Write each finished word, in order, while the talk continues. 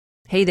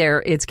Hey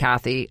there, it's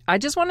Kathy. I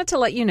just wanted to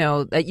let you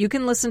know that you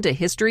can listen to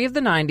History of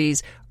the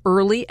 90s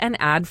early and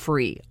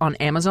ad-free on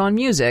Amazon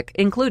Music,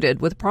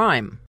 included with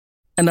Prime.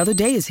 Another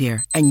day is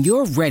here, and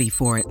you're ready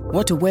for it.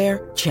 What to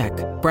wear? Check.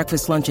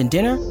 Breakfast, lunch, and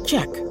dinner?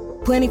 Check.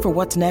 Planning for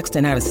what's next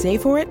and how to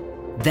save for it?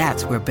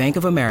 That's where Bank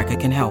of America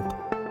can help.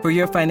 For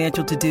your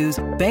financial to-dos,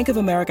 Bank of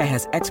America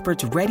has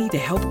experts ready to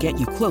help get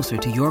you closer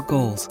to your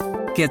goals.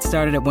 Get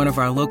started at one of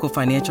our local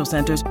financial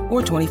centers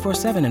or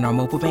 24/7 in our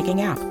mobile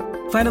banking app.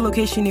 Find a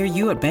location near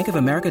you at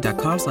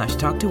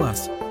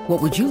bankofamerica.com/talktous. What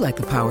would you like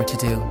the power to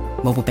do?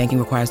 Mobile banking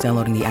requires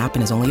downloading the app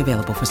and is only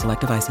available for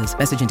select devices.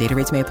 Message and data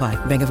rates may apply.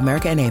 Bank of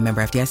America N.A.,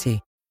 member FDIC.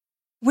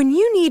 When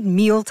you need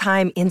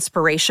mealtime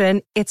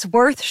inspiration, it's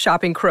worth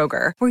shopping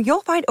Kroger, where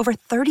you'll find over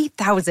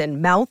 30,000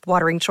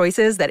 mouth-watering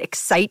choices that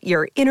excite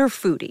your inner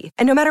foodie.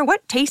 And no matter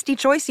what tasty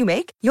choice you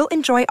make, you'll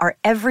enjoy our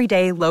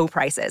everyday low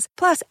prices,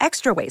 plus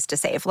extra ways to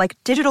save, like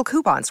digital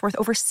coupons worth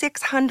over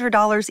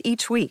 $600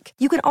 each week.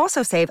 You can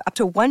also save up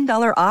to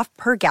 $1 off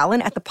per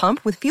gallon at the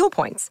pump with fuel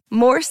points.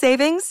 More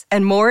savings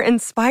and more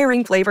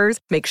inspiring flavors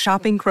make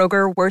shopping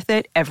Kroger worth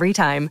it every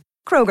time.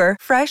 Kroger,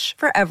 fresh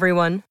for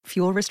everyone.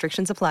 Fuel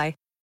restrictions apply.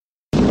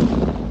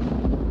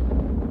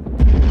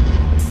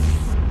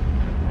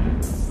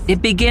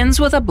 It begins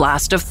with a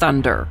blast of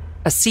thunder.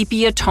 A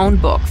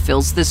sepia-toned book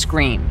fills the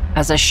screen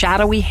as a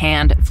shadowy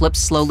hand flips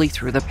slowly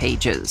through the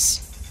pages.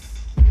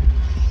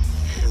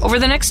 Over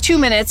the next 2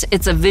 minutes,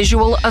 it's a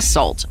visual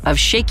assault of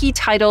shaky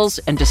titles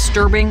and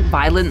disturbing,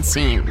 violent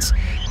scenes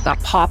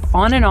that pop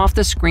on and off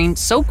the screen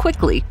so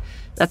quickly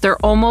that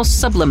they're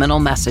almost subliminal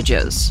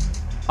messages.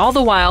 All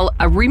the while,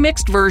 a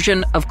remixed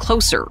version of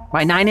Closer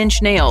by Nine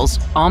Inch Nails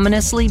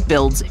ominously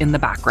builds in the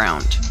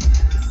background.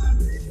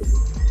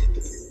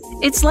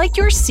 It's like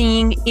you're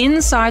seeing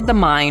inside the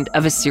mind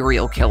of a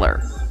serial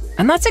killer.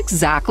 And that's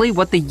exactly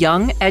what the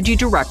young, edgy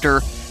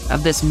director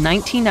of this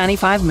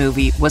 1995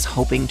 movie was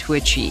hoping to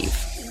achieve.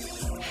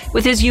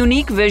 With his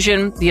unique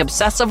vision, the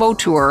obsessive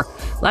auteur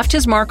left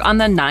his mark on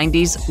the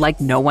 90s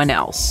like no one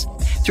else.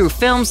 Through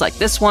films like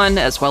this one,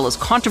 as well as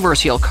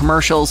controversial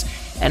commercials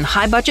and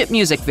high-budget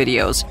music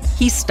videos,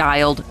 he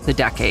styled the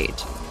decade.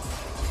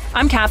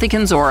 I'm Kathy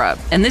Kenzora,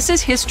 and this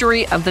is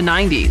History of the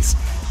 90s,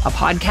 a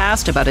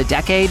podcast about a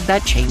decade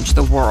that changed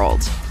the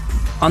world.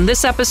 On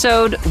this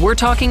episode, we're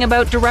talking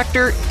about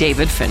director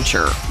David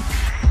Fincher.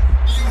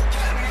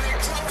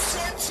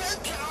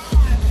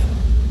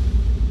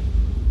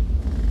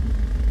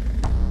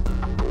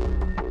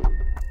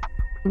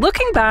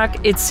 Looking back,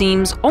 it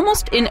seems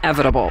almost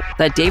inevitable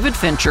that David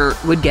Fincher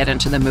would get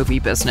into the movie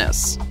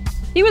business.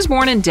 He was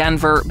born in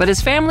Denver, but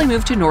his family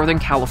moved to Northern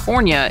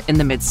California in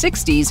the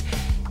mid-60s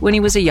when he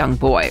was a young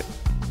boy.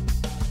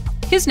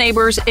 His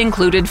neighbors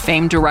included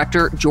famed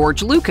director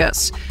George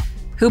Lucas,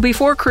 who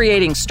before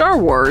creating Star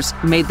Wars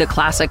made the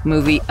classic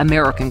movie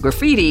American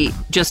Graffiti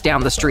just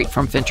down the street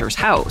from Fincher's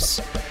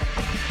house.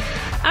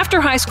 After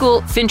high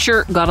school,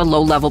 Fincher got a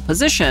low-level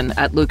position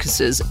at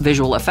Lucas's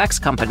visual effects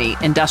company,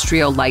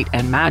 Industrial Light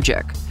and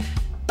Magic,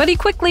 but he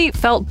quickly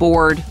felt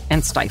bored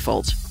and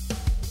stifled.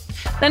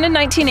 Then in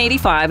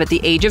 1985, at the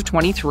age of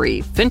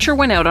 23, Fincher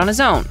went out on his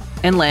own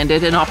and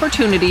landed an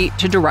opportunity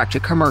to direct a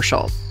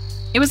commercial.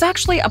 It was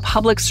actually a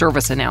public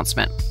service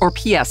announcement, or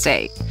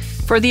PSA,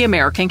 for the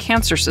American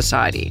Cancer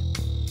Society.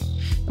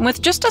 And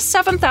with just a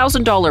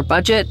 $7,000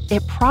 budget,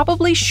 it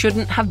probably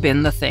shouldn't have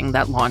been the thing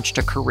that launched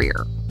a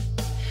career.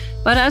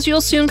 But as you'll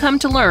soon come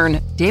to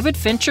learn, David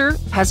Fincher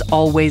has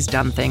always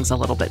done things a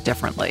little bit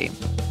differently.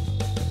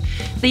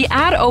 The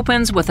ad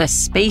opens with a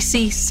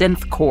spacey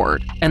synth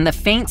chord and the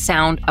faint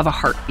sound of a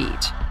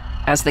heartbeat.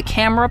 As the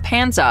camera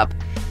pans up,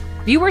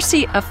 viewers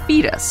see a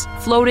fetus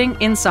floating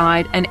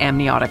inside an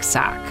amniotic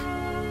sac.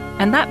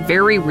 And that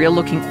very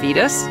real-looking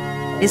fetus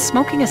is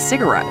smoking a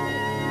cigarette.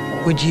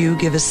 Would you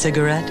give a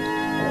cigarette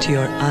to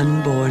your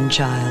unborn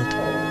child?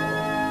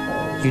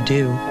 You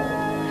do.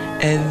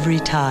 Every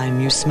time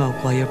you smoke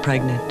while you're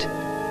pregnant.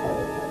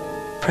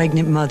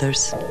 Pregnant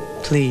mothers,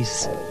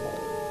 please,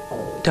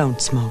 don't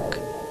smoke.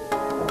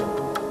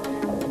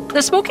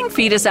 The smoking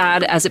fetus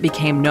ad, as it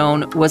became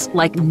known, was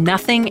like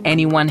nothing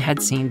anyone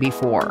had seen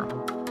before.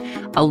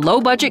 A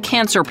low-budget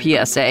cancer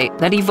PSA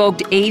that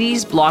evoked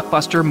 80s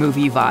blockbuster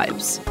movie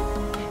vibes.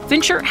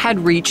 Fincher had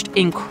reached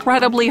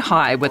incredibly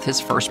high with his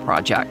first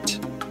project.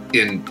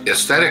 In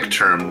aesthetic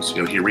terms,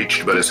 he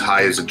reached about as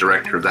high as a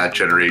director of that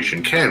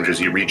generation can, which is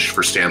he reached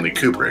for Stanley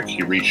Kubrick.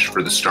 He reached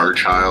for The Star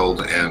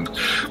Child, and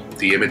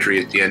the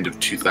imagery at the end of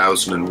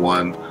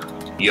 2001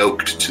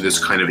 yoked to this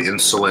kind of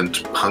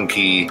insolent,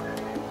 punky,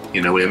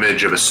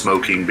 image of a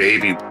smoking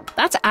baby.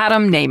 That's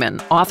Adam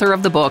Naiman, author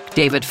of the book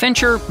David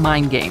Fincher,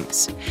 Mind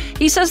Games.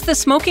 He says the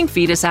smoking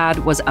fetus ad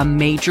was a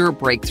major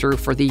breakthrough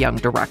for the young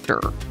director.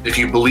 If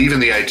you believe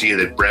in the idea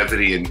that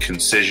brevity and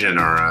concision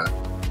are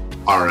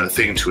a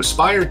thing to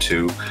aspire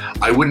to,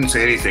 I wouldn't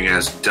say anything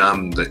as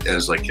dumb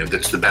as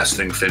that's the best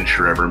thing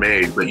Fincher ever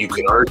made, but you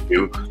could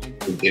argue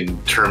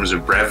in terms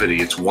of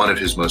brevity, it's one of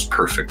his most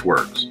perfect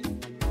works.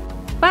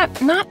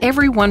 But not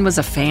everyone was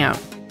a fan.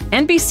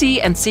 NBC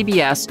and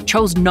CBS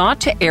chose not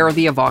to air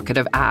the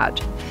evocative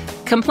ad.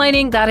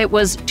 complaining that it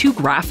was too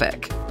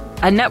graphic.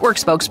 A network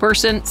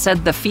spokesperson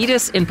said the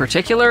fetus in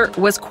particular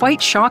was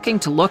quite shocking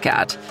to look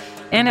at,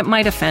 and it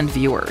might offend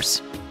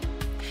viewers.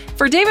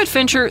 For David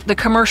Fincher, the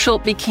commercial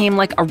became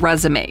like a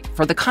resume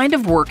for the kind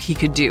of work he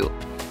could do.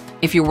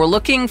 If you were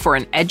looking for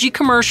an edgy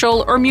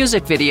commercial or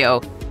music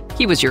video,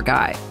 he was your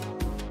guy.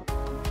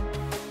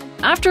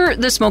 After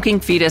the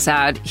smoking fetus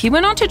ad, he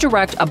went on to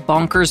direct a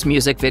bonkers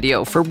music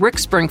video for Rick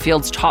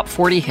Springfield's top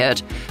 40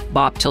 hit,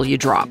 Bop Till You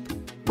Drop,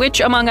 which,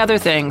 among other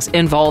things,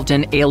 involved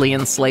an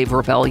alien slave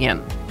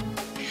rebellion.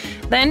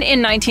 Then,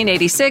 in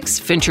 1986,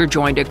 Fincher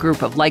joined a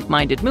group of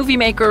like-minded movie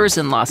makers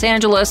in Los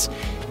Angeles,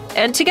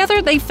 and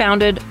together they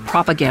founded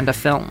Propaganda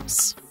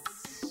Films.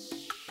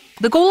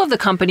 The goal of the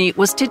company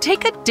was to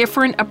take a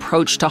different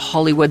approach to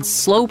Hollywood's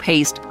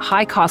slow-paced,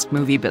 high-cost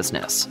movie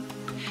business.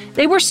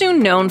 They were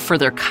soon known for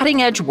their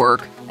cutting-edge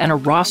work and a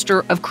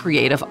roster of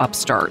creative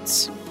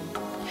upstarts.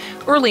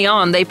 Early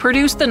on, they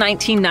produced the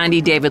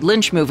 1990 David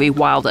Lynch movie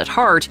Wild at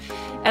Heart,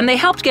 and they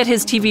helped get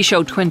his TV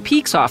show Twin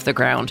Peaks off the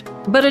ground.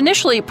 But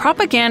initially,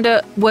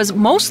 Propaganda was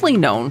mostly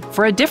known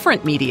for a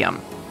different medium: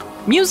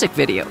 music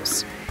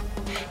videos.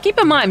 Keep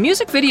in mind,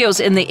 music videos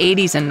in the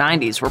 80s and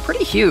 90s were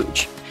pretty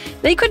huge.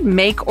 They could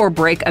make or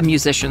break a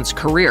musician's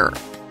career.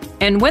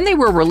 And when they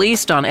were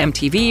released on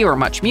MTV or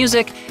Much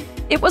Music,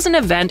 it was an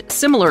event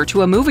similar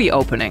to a movie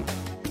opening.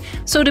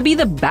 So to be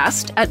the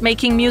best at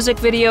making music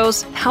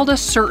videos held a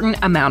certain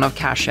amount of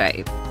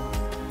cachet.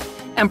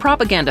 And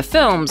Propaganda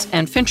Films,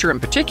 and Fincher in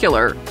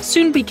particular,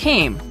 soon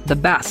became the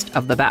best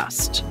of the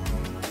best.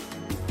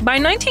 By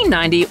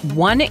 1990,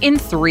 1 in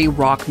 3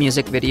 rock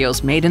music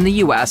videos made in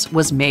the US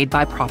was made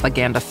by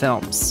Propaganda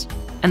Films.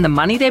 And the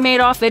money they made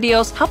off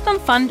videos helped them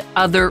fund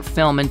other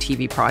film and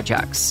TV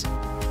projects.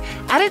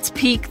 At its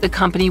peak, the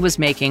company was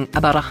making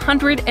about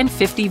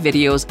 150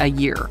 videos a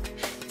year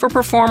for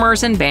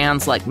performers and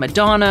bands like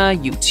Madonna,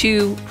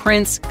 U2,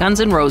 Prince, Guns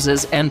N'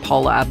 Roses, and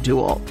Paula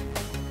Abdul.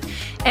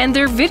 And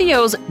their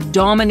videos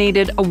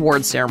dominated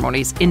award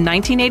ceremonies in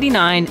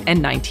 1989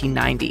 and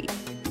 1990.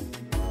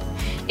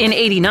 In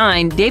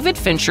 1989, David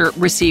Fincher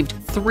received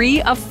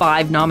 3 of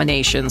 5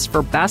 nominations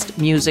for Best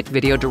Music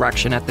Video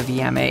Direction at the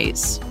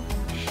VMAs.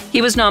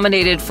 He was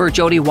nominated for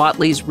Jodie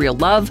Watley's Real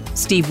Love,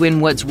 Steve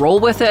Winwood's Roll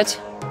With It,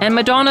 and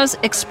Madonna's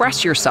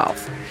Express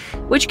Yourself,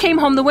 which came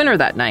home the winner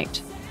that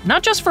night,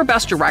 not just for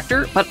Best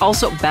Director, but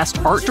also Best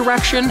Art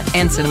Direction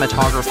and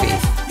Cinematography.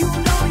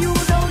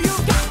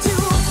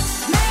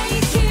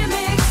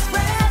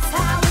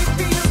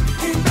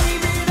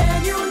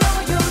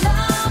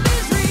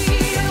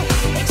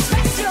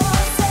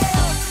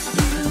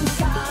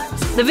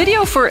 The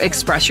video for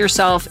Express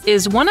Yourself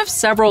is one of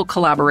several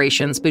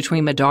collaborations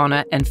between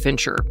Madonna and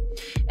Fincher,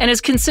 and is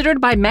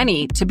considered by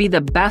many to be the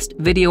best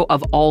video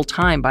of all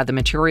time by the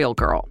Material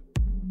Girl.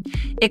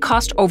 It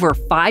cost over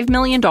 $5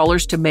 million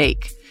to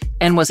make,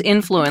 and was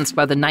influenced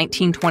by the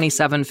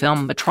 1927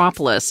 film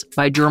Metropolis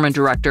by German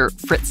director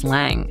Fritz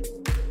Lang.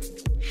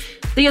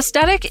 The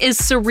aesthetic is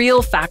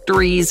surreal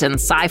factories and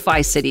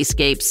sci-fi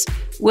cityscapes,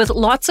 with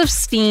lots of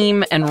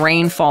steam and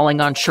rain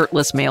falling on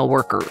shirtless male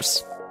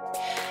workers.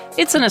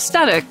 It's an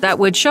aesthetic that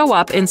would show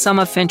up in some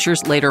of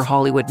Fincher's later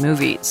Hollywood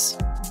movies.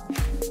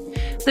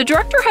 The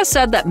director has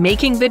said that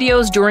making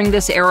videos during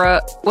this era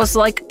was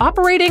like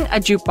operating a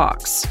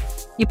jukebox.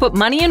 You put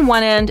money in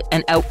one end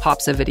and out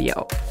pops a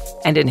video.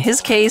 And in his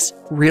case,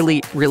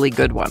 really, really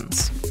good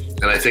ones.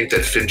 And I think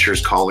that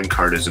Fincher's calling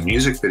card as a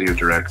music video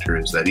director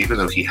is that even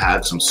though he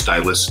had some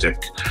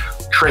stylistic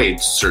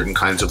traits, certain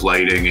kinds of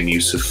lighting and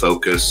use of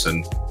focus,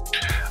 and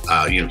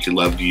he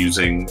loved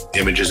using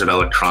images of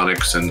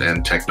electronics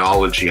and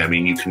technology. I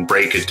mean, you can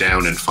break it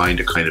down and find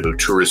a kind of a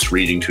tourist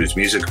reading to his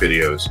music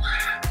videos.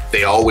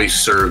 They always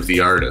serve the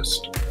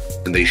artist,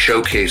 and they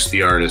showcase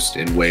the artist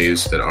in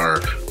ways that are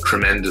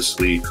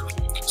tremendously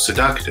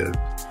seductive.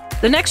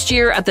 The next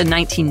year at the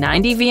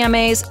 1990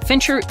 VMAs,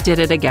 Fincher did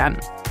it again.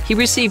 He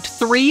received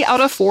 3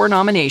 out of 4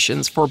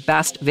 nominations for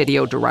Best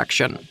Video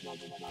Direction.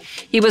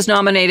 He was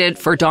nominated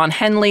for Don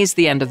Henley's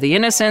The End of the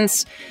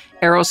Innocents,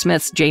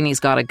 Aerosmith's Janie's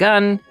Got a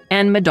Gun,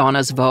 and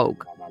Madonna's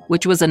Vogue,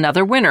 which was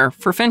another winner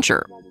for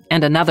Fincher,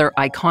 and another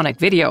iconic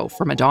video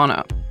for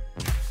Madonna.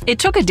 It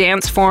took a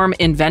dance form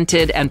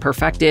invented and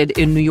perfected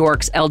in New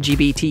York's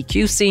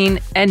LGBTQ scene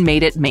and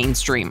made it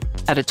mainstream,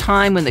 at a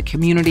time when the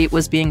community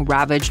was being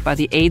ravaged by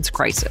the AIDS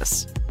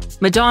crisis.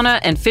 Madonna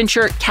and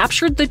Fincher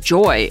captured the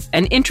joy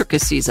and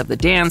intricacies of the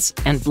dance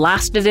and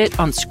blasted it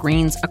on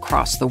screens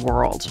across the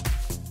world.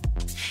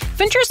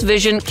 Fincher's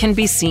vision can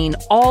be seen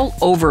all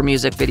over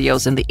music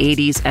videos in the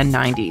 80s and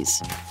 90s.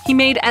 He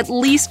made at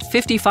least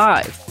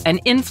 55 and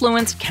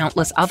influenced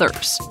countless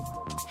others.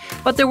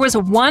 But there was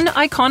one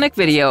iconic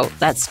video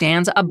that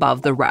stands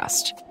above the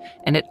rest,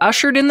 and it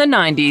ushered in the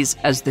 90s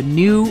as the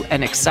new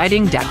and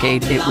exciting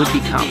decade it would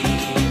become.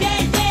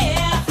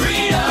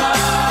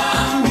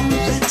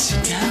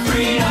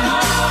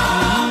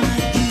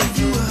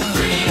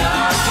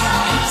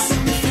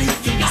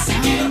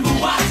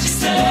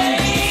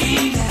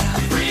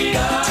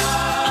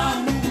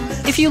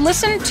 If you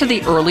listen to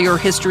the earlier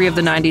History of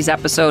the 90s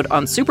episode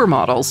on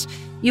supermodels,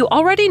 you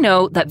already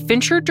know that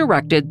Fincher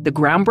directed the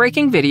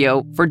groundbreaking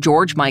video for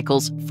George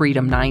Michael's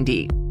Freedom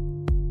 90.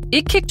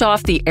 It kicked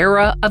off the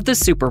era of the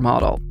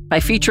supermodel by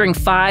featuring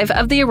 5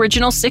 of the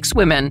original 6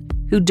 women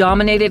who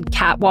dominated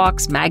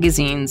catwalks,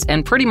 magazines,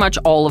 and pretty much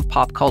all of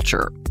pop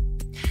culture.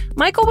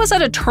 Michael was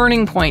at a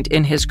turning point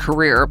in his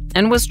career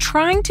and was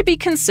trying to be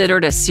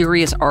considered a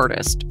serious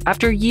artist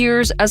after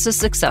years as a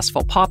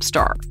successful pop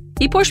star.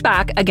 He pushed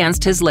back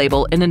against his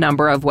label in a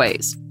number of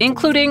ways,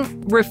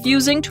 including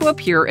refusing to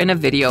appear in a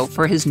video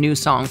for his new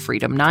song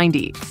Freedom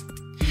 90.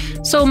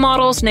 So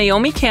models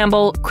Naomi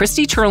Campbell,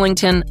 Christy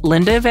Turlington,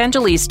 Linda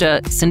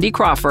Evangelista, Cindy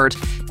Crawford,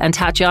 and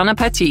Tatiana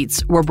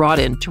Patitz were brought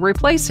in to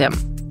replace him.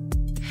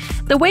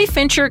 The way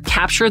Fincher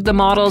captured the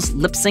models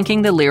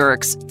lip-syncing the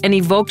lyrics and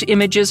evoked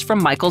images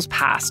from Michael's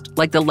past,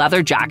 like the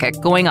leather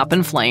jacket going up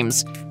in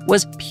flames,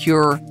 was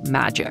pure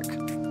magic.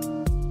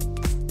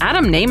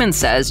 Adam Naiman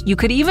says you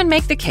could even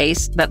make the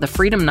case that the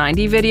Freedom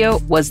 90 video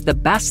was the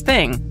best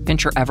thing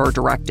Fincher ever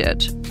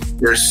directed.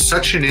 There's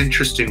such an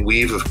interesting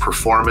weave of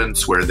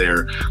performance where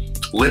they're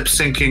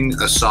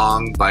lip-syncing a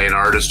song by an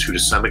artist who to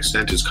some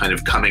extent is kind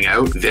of coming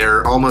out.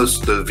 They're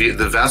almost the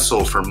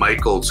vessel for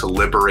Michael to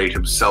liberate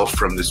himself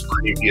from this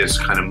previous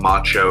kind of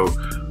macho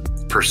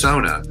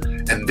persona.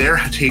 And they're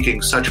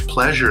taking such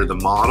pleasure, the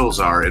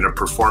models are, in a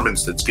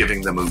performance that's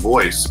giving them a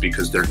voice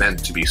because they're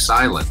meant to be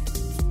silent.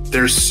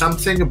 There's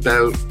something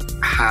about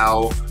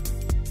how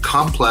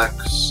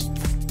complex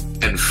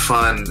and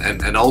fun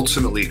and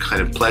ultimately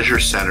kind of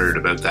pleasure-centered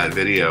about that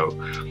video.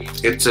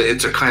 It's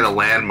a kind of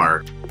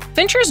landmark.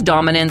 Fincher's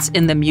dominance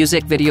in the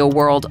music video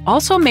world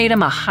also made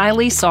him a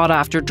highly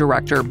sought-after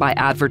director by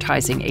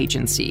advertising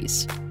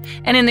agencies.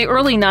 And in the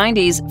early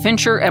 90s,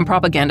 Fincher and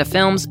Propaganda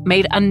Films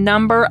made a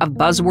number of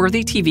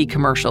buzzworthy TV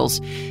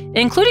commercials,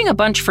 including a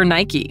bunch for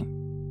Nike.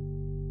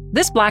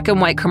 This black and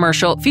white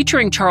commercial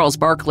featuring Charles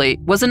Barkley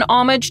was an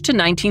homage to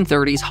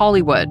 1930s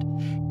Hollywood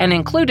and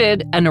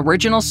included an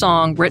original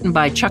song written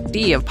by Chuck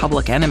D of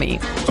Public Enemy.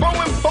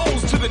 Throwing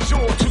bows to the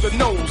jaw, to the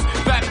nose,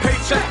 that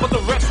paycheck for the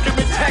rest give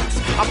me text.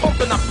 I bump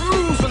and I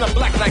bruise in the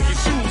black Nike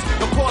shoes,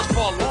 the cause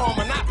for alarm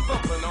and not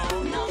thumping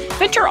on.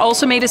 Fincher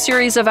also made a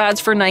series of ads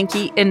for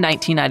Nike in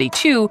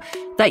 1992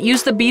 that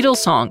used the Beatles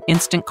song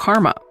Instant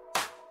Karma.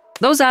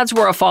 Those ads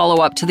were a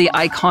follow-up to the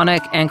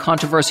iconic and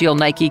controversial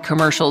Nike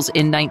commercials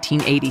in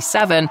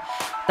 1987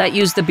 that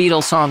used the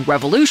Beatles song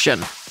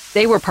Revolution.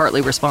 They were partly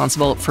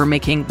responsible for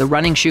making the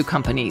running shoe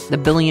company the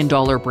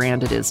billion-dollar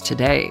brand it is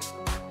today.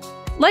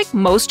 Like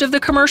most of the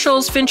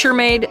commercials Fincher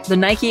made, the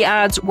Nike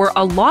ads were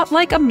a lot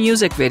like a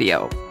music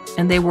video,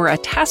 and they were a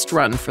test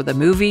run for the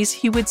movies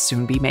he would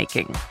soon be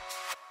making.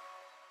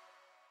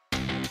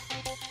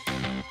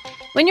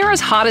 When you're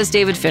as hot as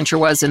David Fincher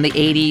was in the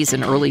 80s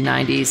and early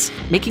 90s,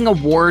 making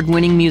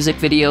award-winning music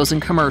videos and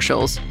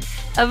commercials,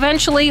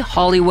 eventually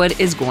Hollywood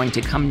is going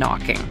to come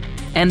knocking.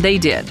 And they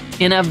did,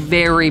 in a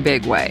very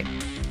big way.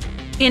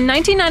 In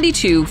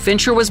 1992,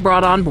 Fincher was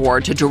brought on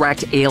board to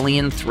direct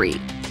Alien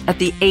 3. At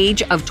the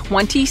age of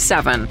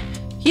 27,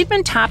 he'd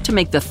been tapped to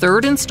make the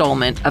 3rd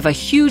installment of a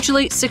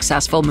hugely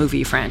successful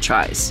movie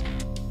franchise.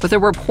 With a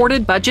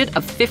reported budget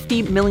of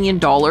 $50 million,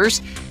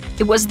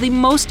 it was the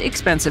most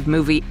expensive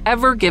movie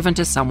ever given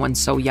to someone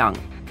so young.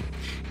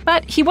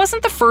 But he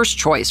wasn't the first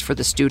choice for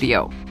the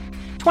studio.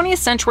 20th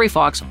Century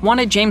Fox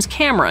wanted James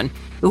Cameron,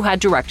 who had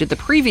directed the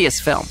previous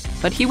film,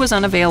 but he was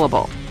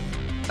unavailable.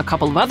 A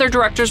couple of other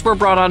directors were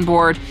brought on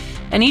board,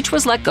 and each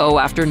was let go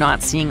after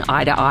not seeing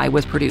eye to eye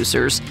with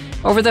producers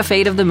over the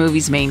fate of the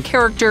movie's main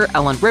character,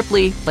 Ellen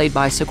Ripley, played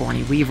by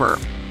Sigourney Weaver.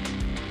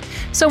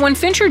 So when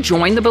Fincher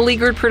joined the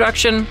beleaguered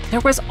production, there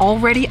was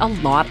already a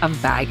lot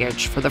of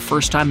baggage for the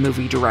first-time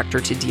movie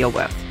director to deal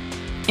with.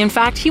 In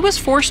fact, he was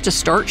forced to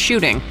start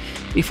shooting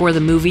before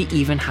the movie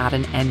even had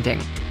an ending.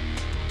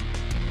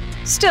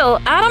 Still,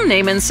 Adam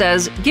Naiman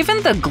says,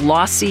 given the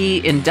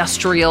glossy,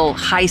 industrial,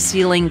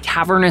 high-ceiling,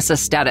 cavernous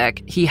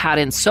aesthetic he had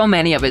in so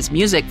many of his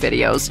music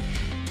videos,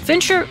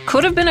 Fincher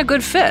could have been a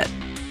good fit.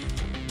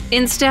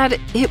 Instead,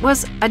 it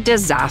was a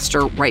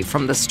disaster right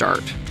from the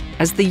start,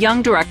 as the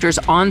young director's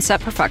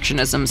on-set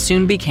perfectionism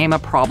soon became a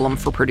problem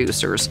for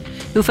producers,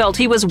 who felt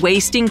he was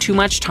wasting too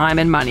much time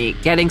and money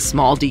getting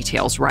small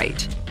details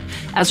right.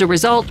 As a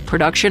result,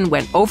 production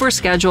went over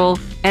schedule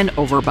and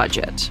over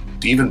budget.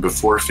 Even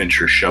before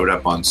Fincher showed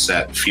up on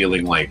set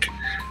feeling like,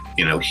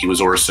 he was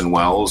Orson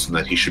Welles and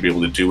that he should be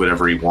able to do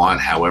whatever he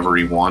wanted, however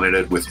he wanted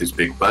it with his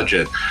big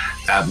budget,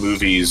 that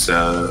movie's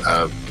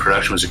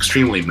production was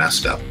extremely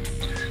messed up.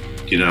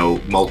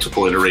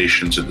 Multiple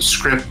iterations of the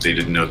script. They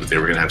didn't know that they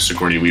were going to have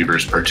Sigourney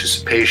Weaver's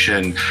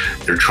participation.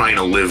 They're trying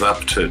to live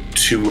up to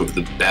 2 of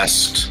the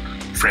best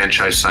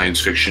franchise science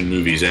fiction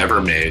movies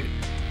ever made,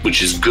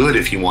 which is good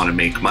if you want to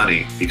make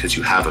money because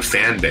you have a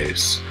fan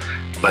base,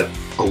 but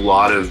a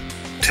lot of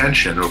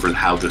tension over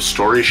how the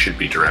story should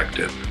be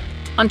directed.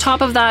 On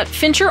top of that,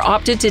 Fincher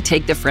opted to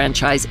take the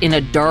franchise in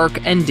a dark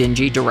and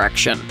dingy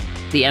direction.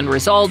 The end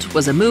result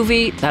was a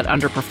movie that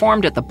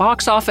underperformed at the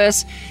box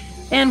office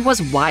and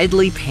was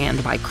widely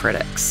panned by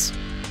critics.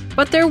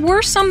 But there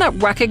were some that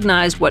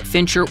recognized what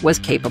Fincher was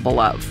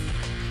capable of.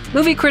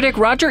 Movie critic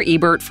Roger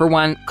Ebert, for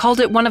one, called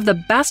it one of the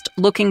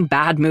best-looking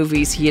bad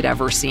movies he had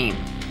ever seen.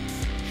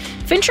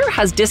 Fincher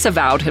has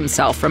disavowed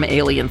himself from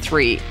Alien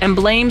 3 and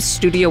blames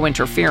studio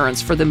interference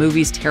for the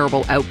movie's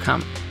terrible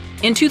outcome.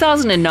 In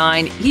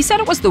 2009, he said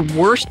it was the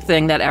worst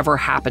thing that ever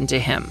happened to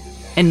him,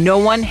 and no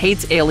one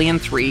hates Alien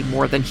 3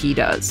 more than he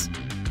does.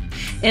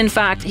 In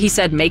fact, he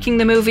said making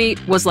the movie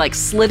was like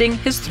slitting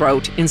his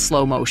throat in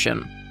slow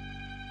motion.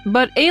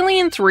 But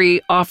Alien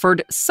 3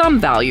 offered some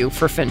value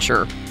for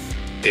Fincher.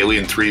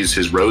 Alien 3 is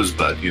his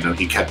rosebud.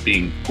 He kept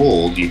being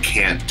told, you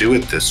can't do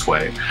it this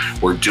way,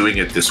 or doing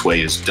it this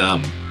way is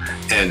dumb.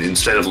 And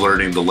instead of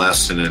learning the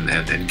lesson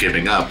and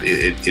giving up,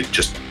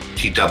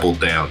 he doubled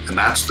down. And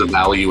that's the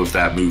value of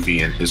that movie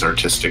and his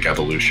artistic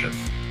evolution.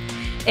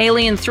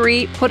 Alien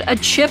 3 put a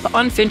chip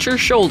on Fincher's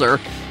shoulder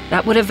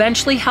that would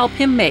eventually help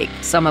him make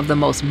some of the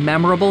most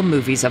memorable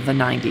movies of the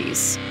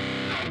 90s.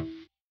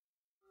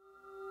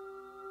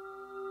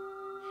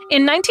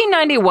 In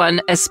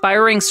 1991,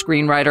 aspiring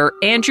screenwriter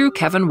Andrew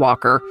Kevin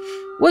Walker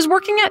was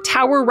working at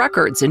Tower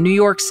Records in New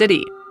York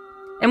City.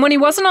 And when he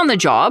wasn't on the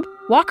job,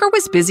 Walker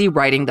was busy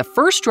writing the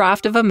first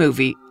draft of a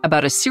movie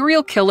about a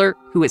serial killer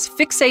who is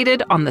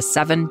fixated on the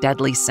 7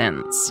 deadly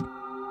sins.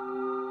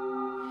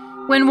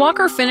 When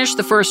Walker finished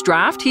the first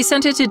draft, he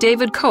sent it to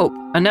David Koepp,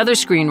 another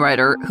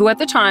screenwriter who at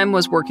the time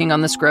was working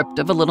on the script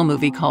of a little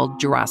movie called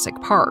Jurassic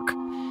Park.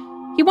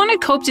 He wanted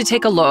Koepp to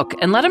take a look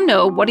and let him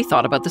know what he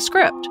thought about the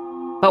script.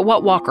 But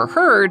what Walker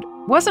heard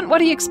wasn't what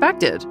he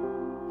expected.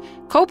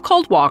 Koepp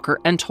called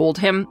Walker and told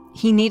him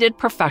he needed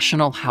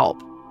professional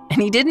help.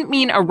 And he didn't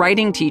mean a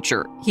writing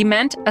teacher, he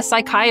meant a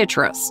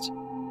psychiatrist.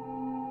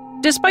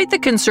 Despite the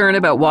concern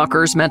about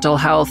Walker's mental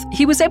health,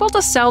 he was able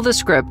to sell the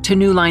script to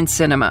New Line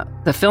Cinema,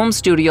 the film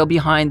studio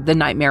behind the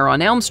Nightmare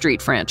on Elm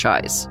Street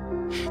franchise.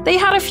 They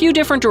had a few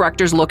different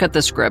directors look at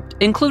the script,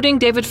 including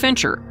David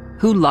Fincher,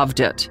 who loved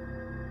it.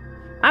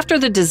 After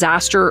the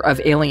disaster of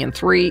Alien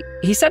 3,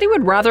 he said he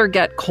would rather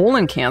get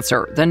colon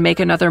cancer than make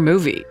another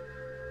movie.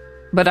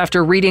 But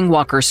after reading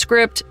Walker's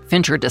script,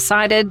 Fincher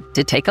decided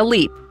to take a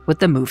leap with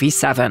the movie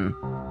 7.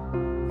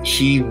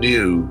 He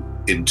knew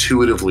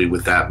intuitively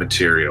with that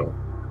material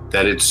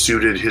that it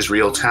suited his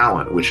real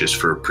talent, which is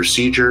for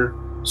procedure,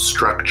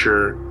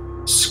 structure,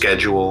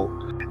 schedule.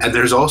 And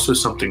there's also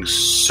something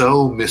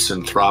so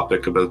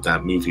misanthropic about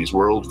that movie's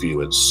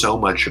worldview and so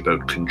much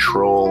about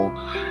control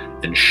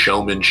and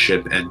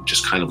showmanship and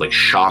just kind of like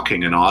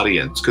shocking an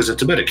audience, because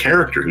it's about a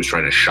character who's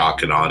trying to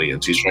shock an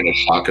audience. He's trying to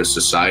shock a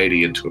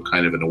society into a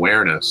kind of an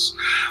awareness.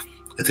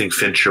 I think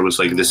Fincher was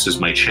like, this is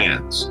my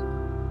chance.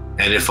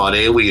 And if on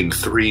Alien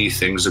 3,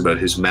 things about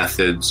his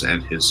methods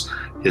and his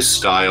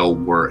style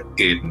were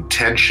in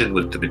tension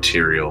with the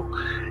material,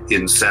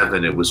 in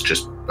 7, it was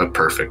just a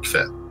perfect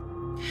fit.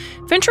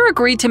 Fincher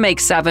agreed to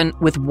make 7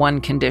 with one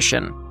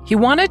condition. He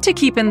wanted to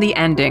keep in the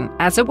ending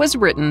as it was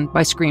written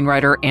by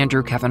screenwriter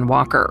Andrew Kevin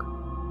Walker.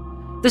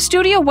 The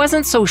studio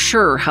wasn't so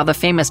sure how the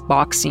famous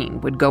box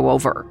scene would go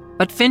over,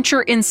 but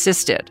Fincher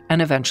insisted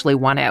and eventually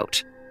won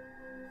out.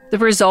 The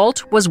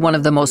result was one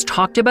of the most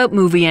talked about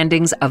movie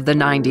endings of the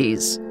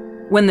 90s,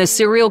 when the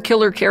serial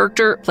killer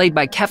character, played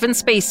by Kevin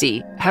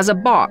Spacey, has a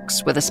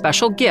box with a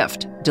special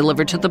gift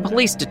delivered to the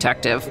police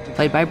detective,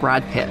 played by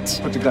Brad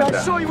Pitt. Put the gun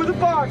down. I saw you with the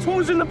box. What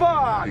was in the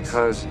box?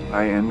 Because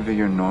I envy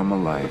your normal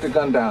life. Put the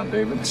gun down,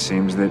 David. It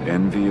seems that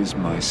envy is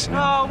my sin.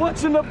 Oh,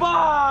 what's in the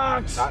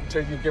box? Not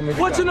until you give me the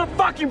gun. What's in the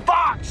fucking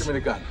box? Give me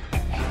the gun.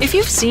 If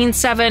you've seen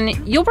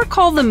 7, you'll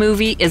recall the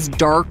movie is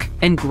dark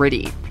and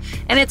gritty,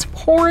 and it's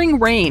pouring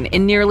rain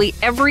in nearly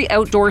every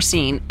outdoor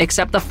scene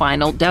except the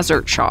final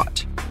desert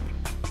shot.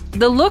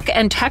 The look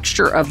and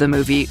texture of the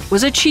movie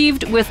was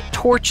achieved with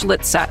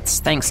torch-lit sets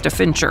thanks to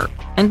Fincher,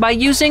 and by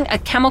using a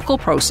chemical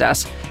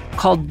process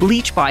called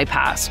bleach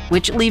bypass,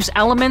 which leaves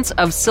elements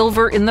of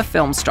silver in the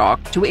film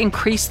stock to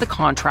increase the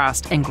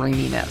contrast and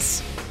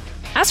graininess.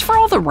 As for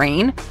all the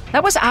rain,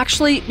 that was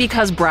actually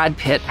because Brad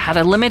Pitt had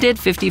a limited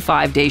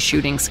 55-day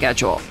shooting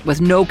schedule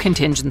with no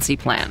contingency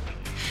plan.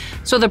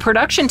 So the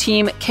production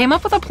team came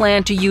up with a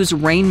plan to use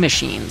rain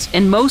machines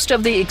in most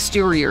of the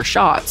exterior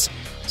shots,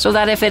 so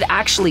that if it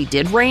actually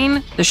did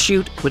rain, the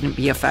shoot wouldn't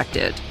be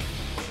affected.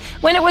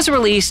 When it was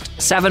released,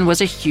 7 was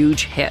a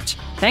huge hit,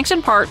 thanks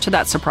in part to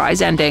that surprise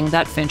ending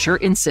that Fincher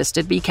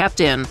insisted be kept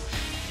in,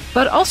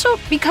 but also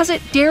because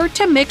it dared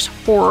to mix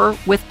horror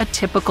with a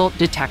typical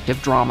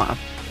detective drama.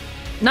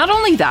 Not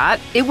only that,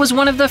 it was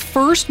one of the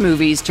first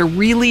movies to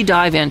really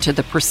dive into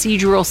the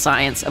procedural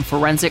science of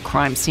forensic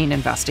crime scene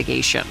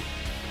investigation.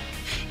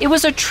 It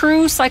was a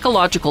true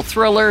psychological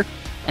thriller,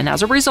 and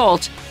as a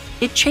result,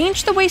 it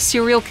changed the way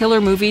serial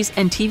killer movies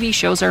and TV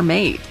shows are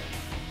made.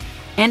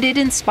 And it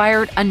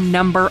inspired a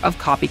number of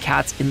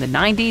copycats in the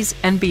 90s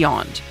and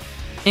beyond,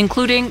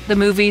 including the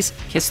movies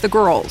Kiss the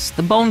Girls,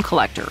 The Bone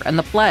Collector, and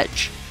The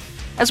Pledge,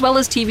 as well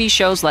as TV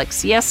shows like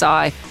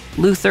CSI,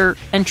 Luther,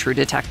 and True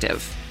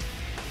Detective.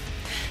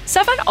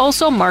 7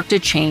 also marked a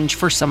change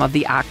for some of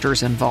the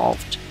actors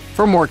involved.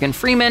 For Morgan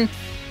Freeman,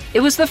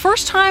 it was the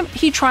first time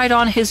he tried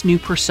on his new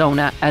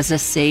persona as a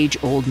sage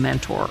old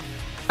mentor,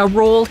 a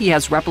role he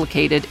has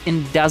replicated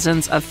in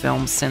dozens of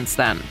films since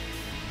then.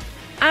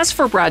 As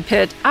for Brad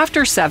Pitt,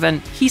 after Seven,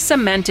 he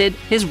cemented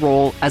his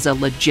role as a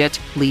legit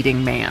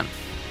leading man.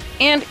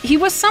 And he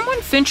was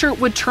someone Fincher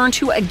would turn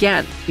to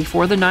again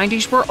before the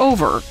 90s were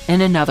over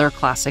in another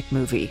classic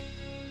movie.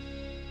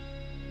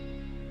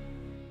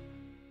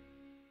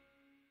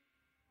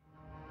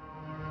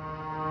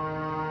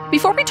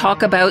 Before we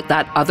talk about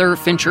that other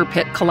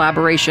Fincher-Pitt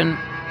collaboration,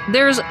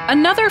 there's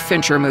another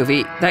Fincher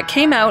movie that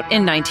came out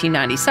in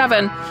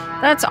 1997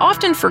 that's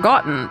often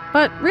forgotten,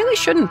 but really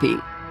shouldn't be.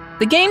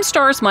 The game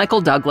stars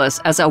Michael Douglas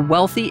as a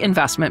wealthy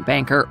investment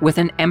banker with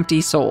an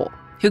empty soul,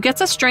 who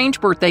gets a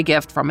strange birthday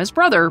gift from his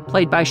brother,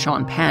 played by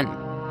Sean Penn.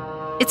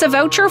 It's a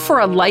voucher for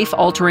a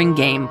life-altering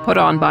game put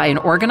on by an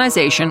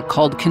organization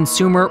called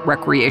Consumer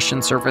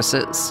Recreation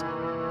Services.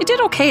 It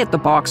did okay at the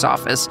box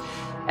office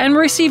and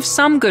received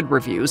some good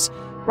reviews.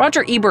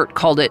 Roger Ebert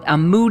called it a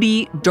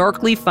moody,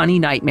 darkly funny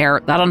nightmare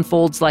that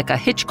unfolds like a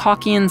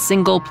Hitchcockian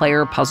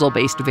single-player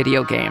puzzle-based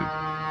video game.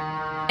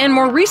 And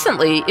more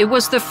recently, it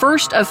was the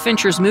first of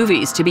Fincher's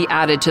movies to be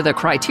added to the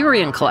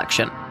Criterion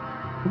Collection.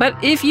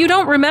 But if you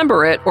don't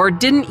remember it or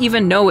didn't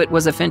even know it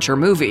was a Fincher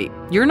movie,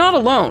 you're not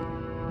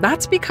alone.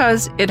 That's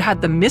because it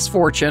had the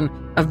misfortune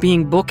of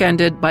being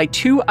bookended by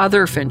two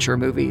other Fincher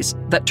movies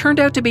that turned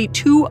out to be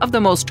two of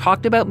the most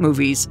talked about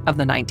movies of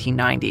the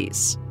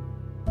 1990s.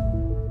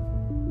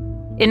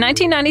 In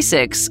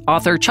 1996,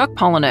 author Chuck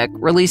Palahniuk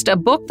released a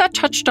book that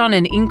touched on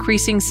an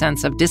increasing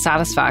sense of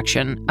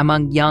dissatisfaction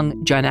among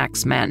young Gen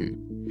X men.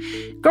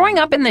 Growing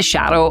up in the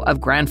shadow of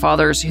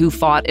grandfathers who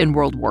fought in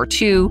World War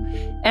II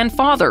and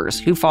fathers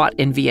who fought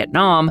in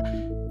Vietnam,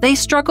 they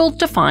struggled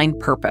to find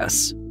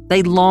purpose.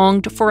 They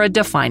longed for a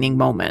defining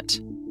moment.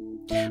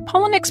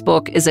 Palahniuk's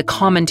book is a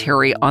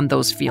commentary on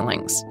those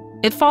feelings.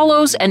 It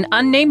follows an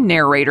unnamed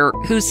narrator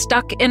who's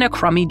stuck in a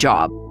crummy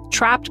job,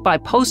 trapped by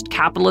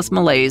post-capitalist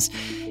malaise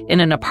in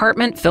an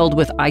apartment filled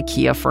with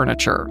IKEA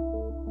furniture.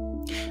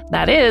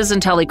 That is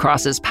until he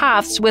crosses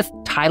paths with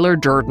Tyler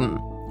Durden,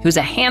 who's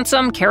a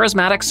handsome,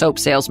 charismatic soap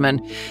salesman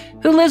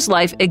who lives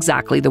life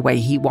exactly the way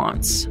he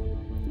wants.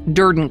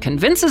 Durden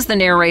convinces the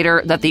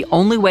narrator that the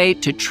only way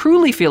to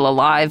truly feel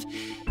alive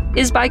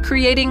is by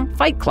creating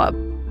Fight Club,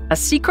 a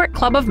secret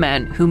club of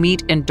men who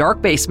meet in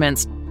dark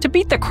basements to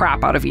beat the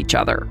crap out of each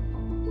other.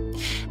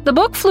 The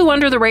book flew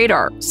under the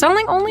radar,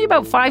 selling only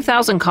about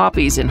 5,000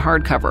 copies in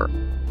hardcover.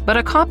 But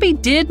a copy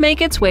did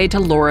make its way to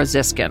Laura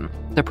Ziskin,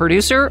 the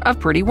producer of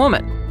Pretty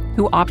Woman,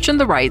 who optioned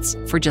the rights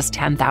for just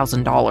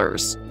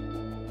 $10,000.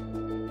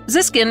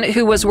 Ziskin,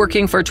 who was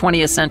working for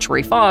 20th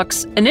Century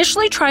Fox,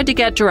 initially tried to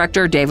get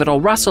director David O.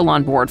 Russell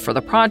on board for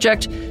the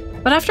project,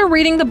 but after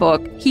reading the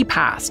book, he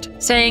passed,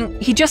 saying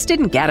he just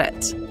didn't get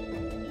it.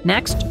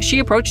 Next, she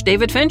approached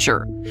David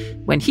Fincher.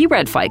 When he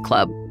read Fight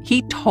Club,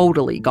 he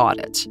totally got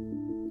it.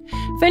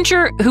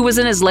 Fincher, who was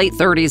in his late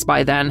 30s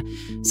by then,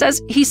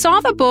 says he saw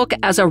the book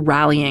as a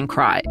rallying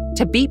cry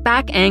to beat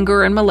back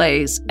anger and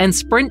malaise and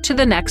sprint to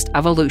the next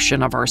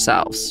evolution of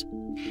ourselves.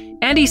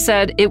 And he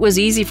said it was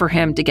easy for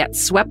him to get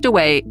swept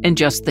away in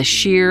just the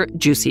sheer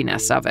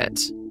juiciness of it.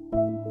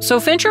 So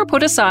Fincher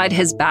put aside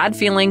his bad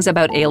feelings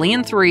about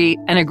Alien 3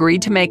 and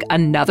agreed to make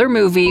another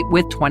movie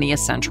with 20th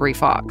Century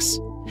Fox.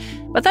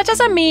 But that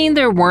doesn't mean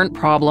there weren't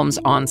problems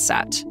on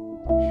set.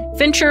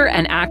 Fincher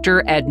and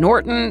actor Ed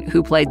Norton,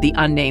 who played the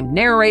unnamed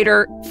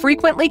narrator,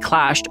 frequently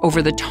clashed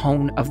over the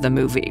tone of the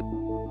movie.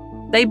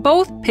 They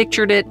both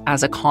pictured it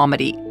as a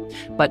comedy,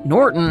 but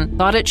Norton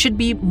thought it should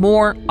be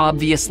more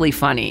obviously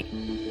funny,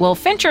 while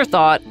Fincher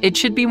thought it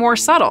should be more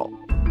subtle.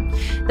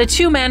 The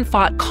two men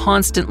fought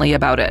constantly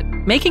about it,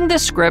 making the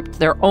script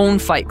their own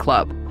Fight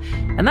Club,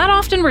 and that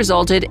often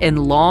resulted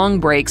in long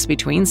breaks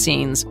between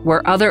scenes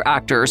where other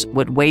actors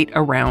would wait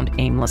around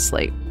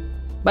aimlessly.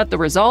 But the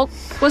result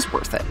was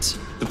worth it.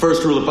 The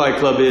first rule of Fight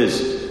Club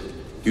is,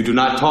 you do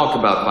not talk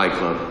about Fight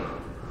Club.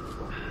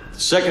 The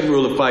second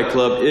rule of Fight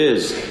Club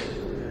is,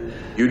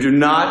 you do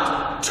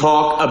not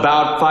talk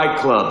about Fight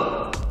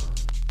Club.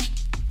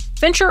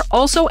 Fincher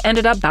also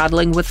ended up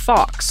battling with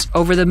Fox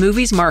over the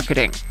movie's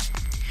marketing.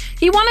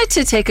 He wanted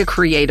to take a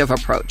creative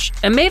approach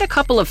and made a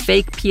couple of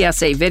fake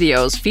PSA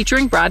videos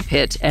featuring Brad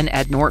Pitt and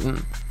Ed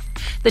Norton.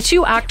 The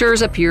two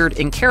actors appeared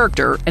in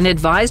character and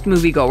advised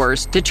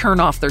moviegoers to turn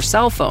off their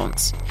cell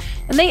phones.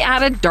 And they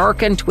added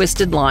dark and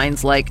twisted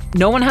lines like,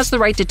 "No one has the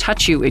right to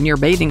touch you in your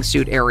bathing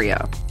suit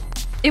area."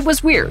 It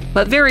was weird,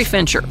 but very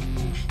Fincher.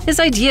 His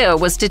idea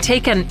was to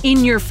take an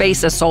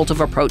in-your-face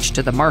assaultive approach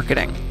to the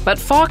marketing, but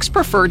Fox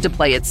preferred to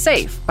play it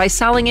safe by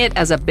selling it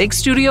as a big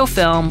studio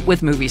film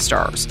with movie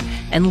stars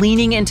and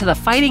leaning into the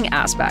fighting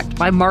aspect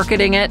by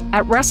marketing it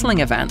at wrestling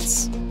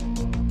events.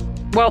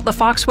 Well, the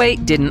Fox way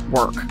didn't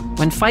work.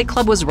 When Fight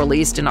Club was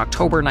released in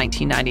October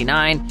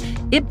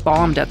 1999, it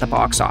bombed at the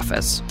box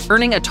office,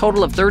 earning a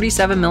total of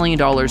 $37 million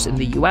in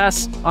the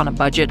US on a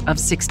budget of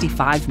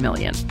 $65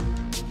 million.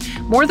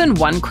 More than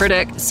one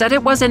critic said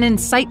it was an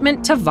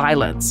incitement to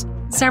violence.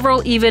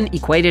 Several even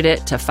equated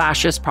it to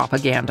fascist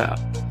propaganda.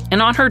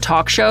 And on her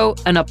talk show,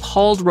 an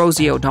appalled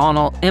Rosie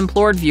O'Donnell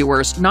implored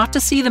viewers not to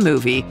see the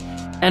movie,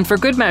 and for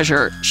good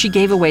measure, she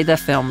gave away the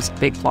film's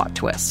big plot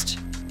twist.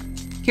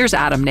 Here's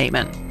Adam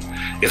Naiman.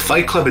 If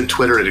Fight Club and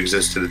Twitter had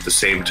existed at the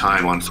same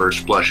time on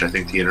first blush, I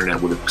think the internet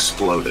would have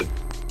exploded.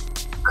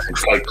 I think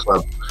Fight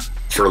Club,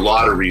 for a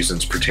lot of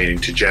reasons pertaining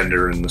to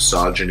gender and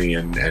misogyny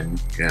and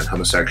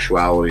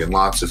homosexuality and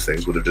lots of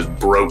things, would have just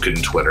broken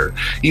Twitter.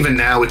 Even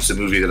now, it's a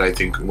movie that I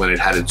think when it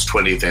had its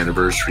 20th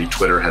anniversary,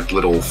 Twitter had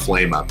little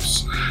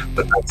flame-ups.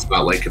 But that's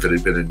not like if it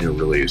had been a new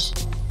release.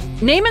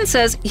 Naiman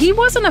says he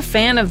wasn't a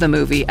fan of the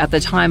movie at the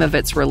time of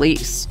its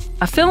release.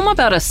 A film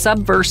about a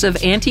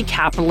subversive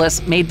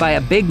anti-capitalist made by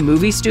a big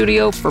movie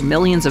studio for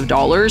millions of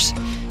dollars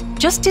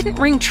just didn't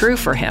ring true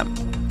for him.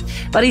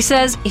 But he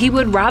says he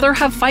would rather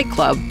have Fight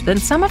Club than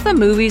some of the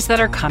movies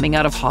that are coming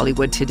out of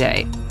Hollywood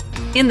today.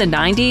 In the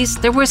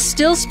 90s, there was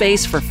still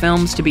space for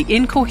films to be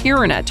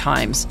incoherent at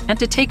times and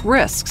to take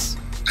risks.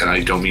 And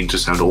I don't mean to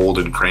sound old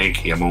and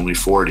cranky, I'm only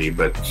 40,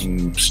 but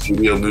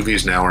studio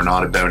movies now are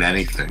not about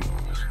anything.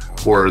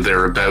 Or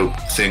they're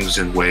about things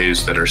in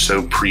ways that are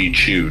so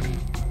pre-chewed.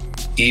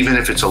 Even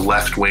if it's a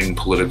left-wing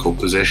political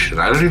position.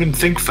 I don't even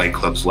think Fight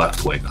Club's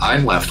left-wing.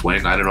 I'm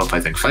left-wing. I don't know if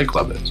I think Fight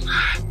Club is.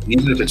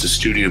 Even if it's a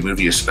studio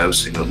movie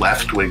espousing a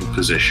left-wing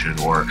position,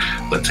 or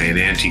let's say an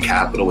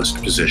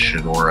anti-capitalist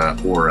position, or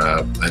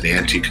an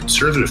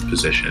anti-conservative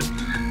position,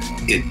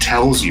 it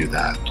tells you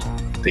that.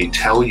 They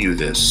tell you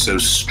this so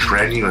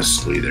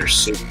strenuously. They're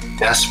so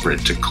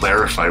desperate to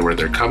clarify where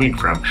they're coming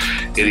from.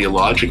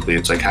 Ideologically,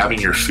 it's like having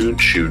your food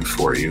chewed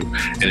for you,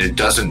 and it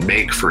doesn't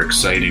make for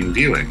exciting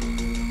viewing.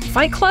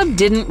 Fight Club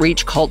didn't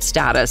reach cult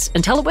status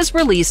until it was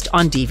released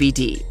on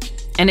DVD,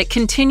 and it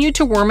continued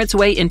to worm its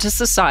way into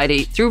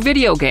society through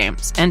video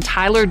games and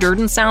Tyler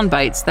Durden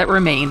soundbites that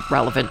remain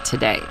relevant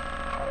today.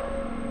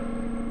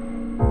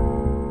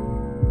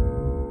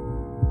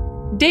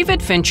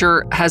 David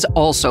Fincher has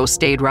also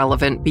stayed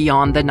relevant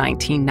beyond the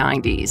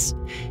 1990s,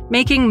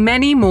 making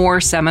many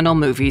more seminal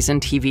movies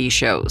and TV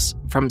shows,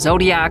 from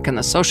Zodiac and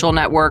The Social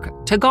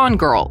Network to Gone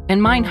Girl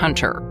and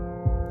Mindhunter.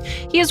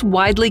 He is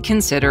widely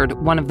considered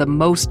one of the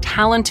most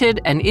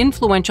talented and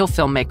influential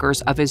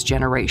filmmakers of his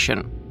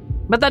generation.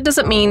 But that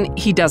doesn't mean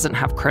he doesn't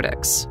have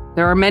critics.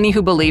 There are many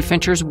who believe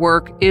Fincher's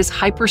work is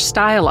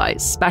hyper-stylized,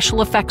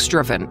 special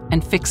effects-driven,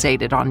 and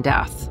fixated on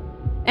death.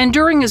 And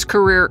during his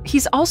career,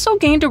 he's also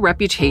gained a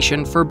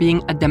reputation for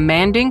being a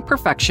demanding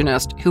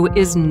perfectionist who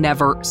is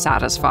never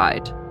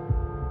satisfied.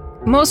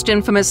 Most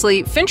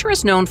infamously, Fincher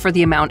is known for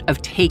the amount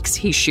of takes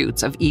he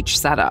shoots of each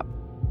setup.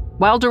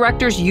 While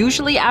directors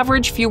usually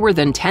average fewer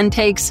than 10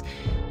 takes,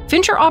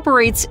 Fincher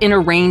operates in a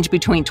range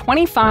between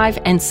 25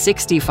 and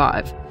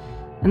 65,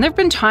 and there have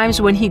been times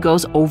when he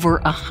goes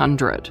over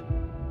 100.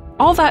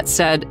 All that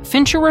said,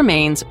 Fincher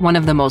remains one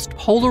of the most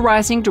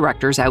polarizing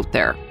directors out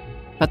there,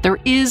 but there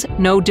is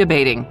no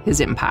debating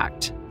his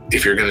impact.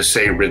 If you're going to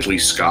say Ridley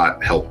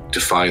Scott helped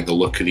define the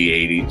look of the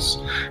 80s,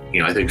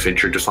 I think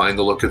Fincher defined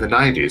the look of the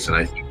 90s. And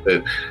I think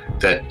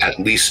that at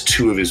least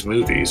two of his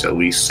movies, at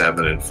least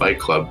Seven and Fight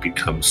Club,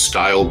 become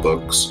style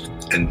books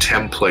and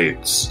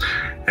templates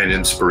and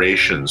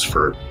inspirations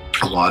for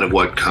a lot of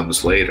what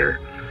comes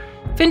later.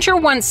 Fincher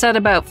once said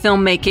about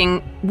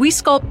filmmaking, "We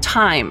sculpt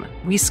time,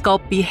 we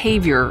sculpt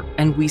behavior,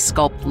 and we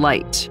sculpt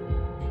light."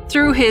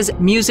 Through his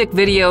music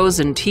videos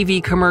and TV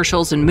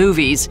commercials and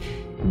movies,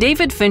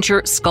 David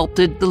Fincher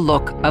sculpted the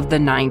look of the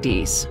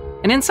 90s.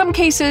 And in some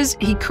cases,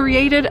 he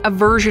created a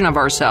version of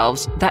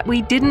ourselves that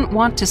we didn't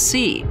want to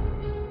see,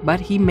 but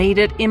he made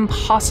it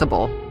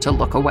impossible to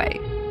look away.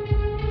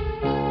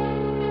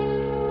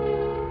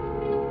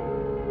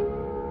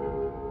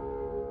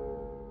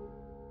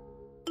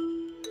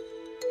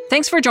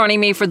 Thanks for joining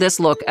me for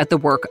this look at the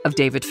work of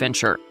David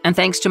Fincher, and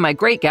thanks to my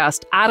great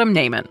guest, Adam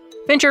Naiman.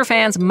 Fincher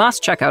fans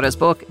must check out his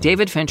book,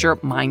 David Fincher,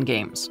 Mind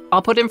Games.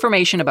 I'll put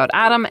information about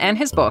Adam and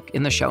his book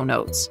in the show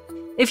notes.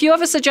 If you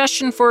have a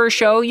suggestion for a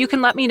show, you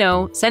can let me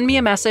know. Send me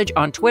a message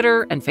on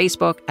Twitter and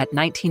Facebook at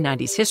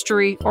 1990s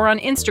History or on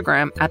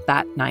Instagram at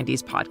That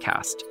 90s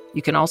Podcast.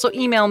 You can also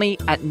email me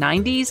at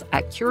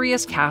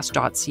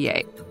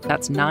 90s@curiouscast.ca.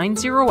 That's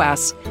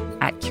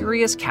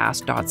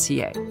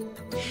 90s@curiouscast.ca.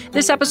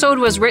 This episode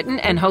was written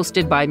and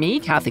hosted by me,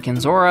 Kathy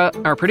Kinzora.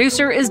 Our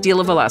producer is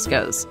Dila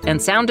Velasquez, and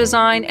sound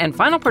design and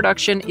final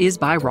production is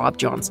by Rob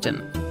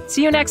Johnston.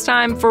 See you next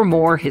time for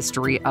more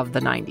History of the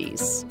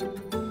 90s.